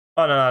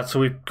Oh no, so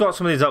we've got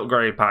some of these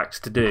upgrade packs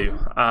to do.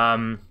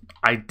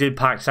 I did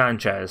pack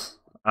Sanchez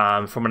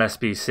from an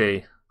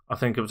SBC. I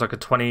think it was like a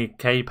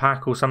 20k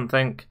pack or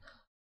something.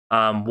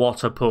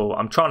 What a pull.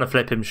 I'm trying to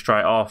flip him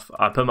straight off.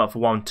 I put him up for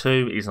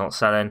 1-2. He's not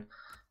selling.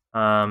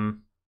 A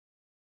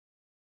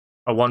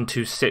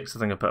 1-2-6, I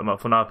think I put him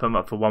up for. Now I put him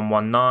up for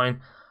 1-1-9.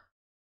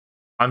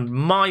 I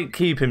might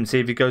keep him, see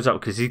if he goes up,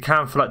 because he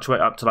can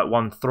fluctuate up to like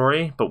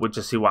 1-3, but we'll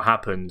just see what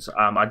happens.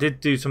 I did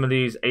do some of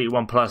these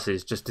 81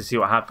 pluses just to see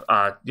what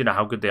happens, you know,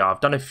 how good they are. I've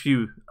done a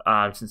few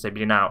since they've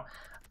been out,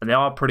 and they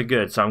are pretty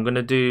good. So I'm going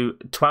to do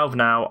 12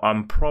 now.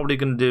 I'm probably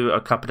going to do a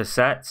couple of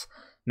sets,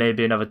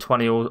 maybe another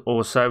 20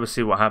 or so. We'll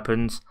see what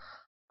happens.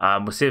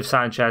 We'll see if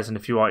Sanchez and a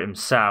few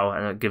items sell,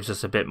 and it gives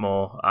us a bit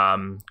more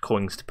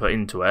coins to put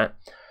into it.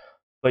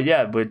 But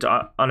yeah,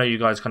 I know you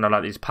guys kind of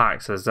like these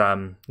packs. Let's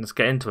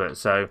get into it.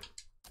 So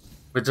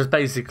we're just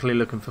basically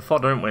looking for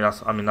fodder, aren't we?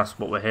 That's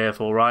what we're here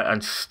for, right?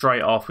 And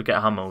straight off we get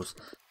Hummels.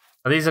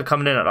 Now these are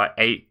coming in at like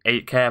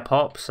 8k a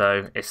pop,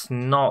 so it's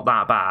not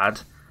that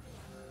bad.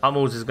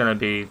 Hummels is going to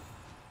be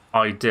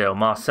ideal.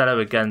 Marcelo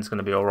again is going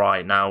to be all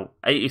right. Now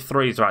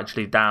 83s are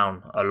actually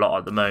down a lot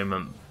at the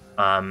moment,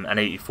 and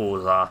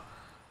 84s are.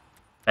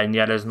 And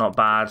yeah, there's not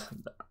bad.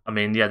 I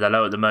mean, yeah, they're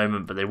low at the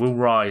moment, but they will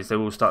rise. They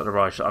will start to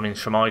rise. I mean,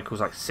 Schmeichel's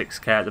like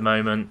 6k at the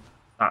moment.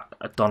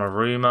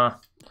 Donnarumma.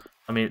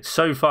 I mean,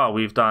 so far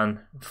we've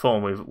done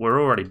form.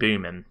 We're already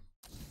booming.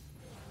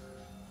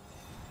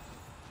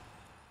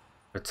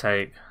 We'll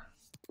take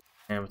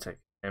him.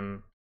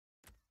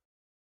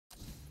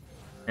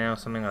 Yeah, or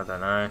something. I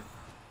don't know.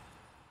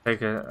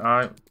 Take it. All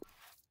right.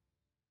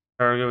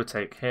 Carragher will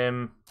take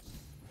him.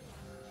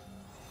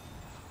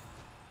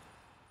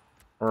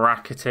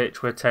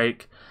 Rakitic will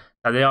take.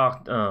 Now they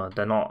are.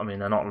 They're not. I mean,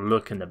 they're not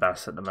looking the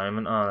best at the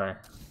moment, are they?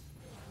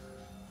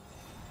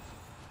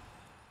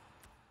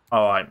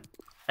 All right.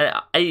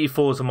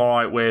 84s I'm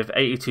alright with.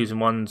 82s and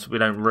 1s we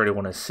don't really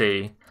want to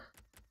see.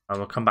 And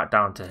we'll come back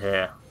down to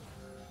here.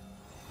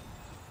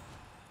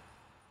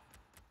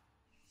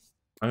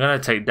 I'm going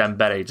to take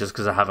Dembele just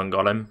because I haven't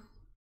got him.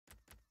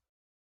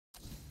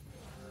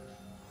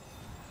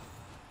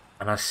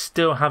 And I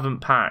still haven't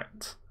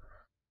packed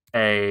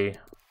a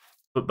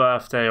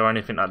birthday or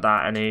anything like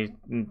that. Any,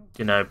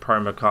 you know,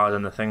 promo card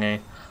and the thingy.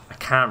 I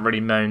can't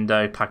really moan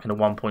though, packing a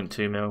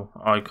 1.2 mil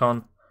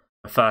icon.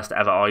 The first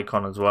ever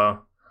icon as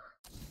well.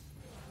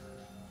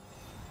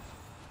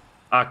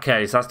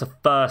 Okay, so that's the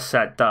first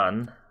set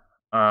done.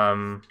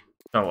 No,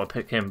 I'll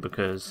pick him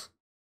because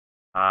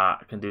I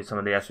can do some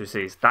of the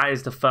SVCs. That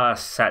is the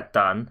first set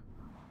done.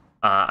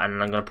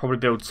 And I'm going to probably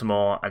build some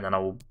more, and then I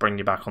will bring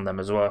you back on them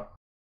as well.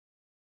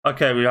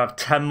 Okay, we have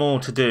 10 more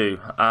to do.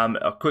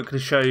 I'll quickly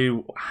show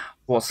you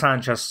what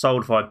Sanchez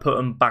sold for. I put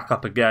him back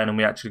up again, and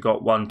we actually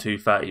got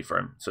 1-2-30 for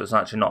him. So it's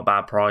actually not a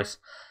bad price.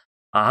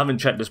 I haven't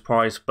checked this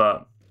price,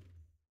 but,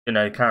 you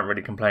know, you can't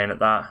really complain at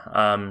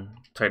that.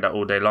 Take that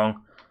all day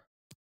long.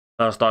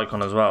 First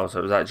icon as well, so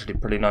it was actually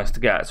pretty nice to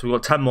get. So we've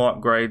got 10 more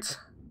upgrades.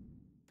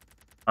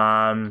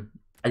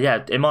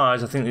 Yeah, in my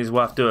eyes, I think these are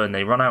worth doing.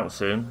 They run out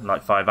soon,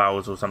 like 5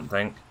 hours or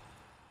something.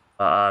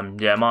 But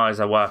yeah, in my eyes,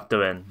 they're worth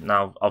doing.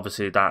 Now,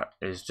 obviously, that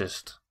is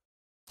just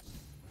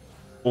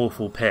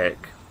awful pick.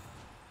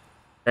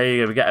 There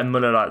you go. We get a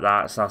Muller like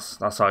that, so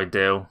that's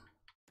ideal.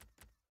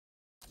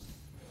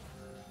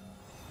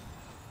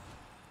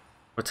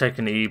 We're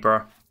taking the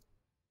Ibra.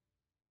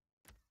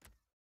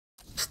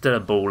 Still a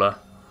baller.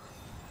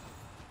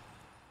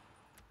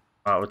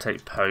 Alright, we'll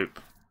take Pope.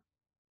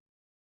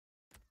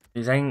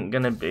 These ain't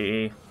gonna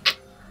be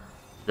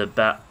the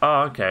best.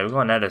 Oh, okay, we've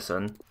got an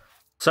Edison.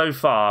 So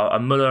far, a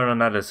Muller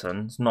and an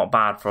Edison. It's not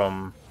bad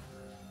from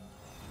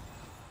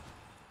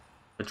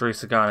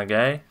Idrissa Gana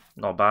Gueye.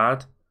 Not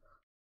bad.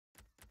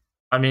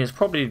 I mean, it's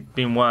probably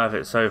been worth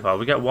it so far.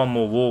 We get one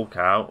more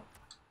walkout.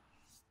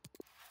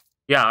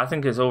 Yeah, I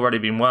think it's already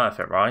been worth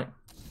it, right?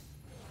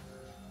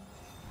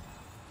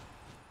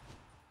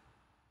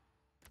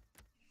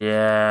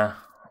 Yeah.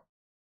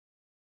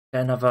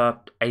 Another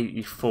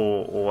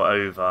 84 or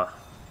over.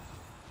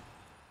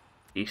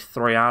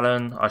 83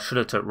 Allen. I should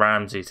have took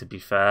Ramsey, to be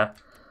fair.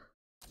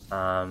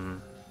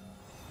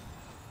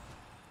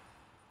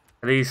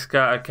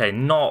 Liska, okay,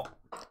 not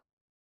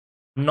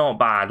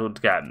bad. We'll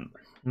get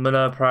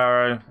Muller,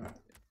 Praro,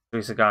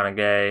 Idrissa Gana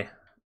Gueye,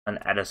 and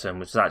Edison,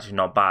 which is actually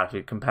not bad. If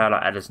we compare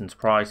like Edison's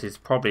price, he's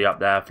probably up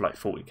there for like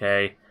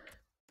 40k.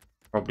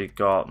 Probably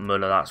got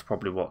Muller, that's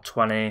probably what,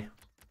 20,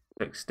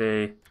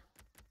 60.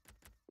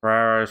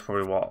 Ferrero's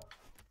probably what,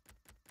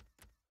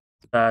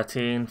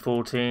 13,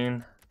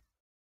 14,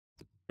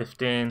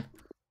 15.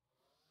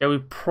 Yeah, we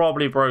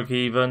probably broke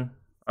even,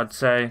 I'd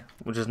say,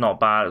 which is not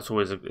bad. It's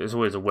always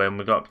a win.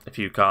 We got a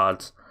few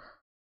cards.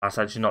 That's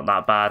actually not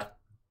that bad.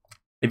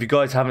 If you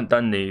guys haven't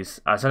done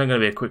these, it's only going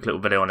to be a quick little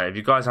video on it. If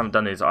you guys haven't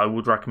done these, I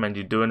would recommend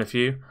you doing a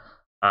few.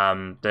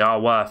 They are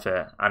worth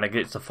it, and it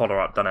gets the follow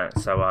up, doesn't it?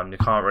 So you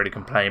can't really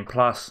complain.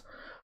 Plus,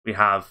 we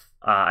have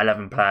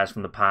 11 players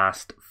from the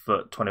past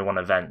FUT 21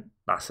 event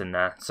that's in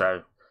there.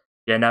 So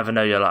you never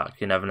know your luck.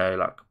 You never know your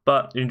luck.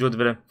 But you enjoyed the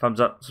video, thumbs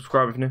up,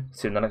 subscribe if you're new.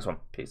 See you in the next one.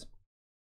 Peace.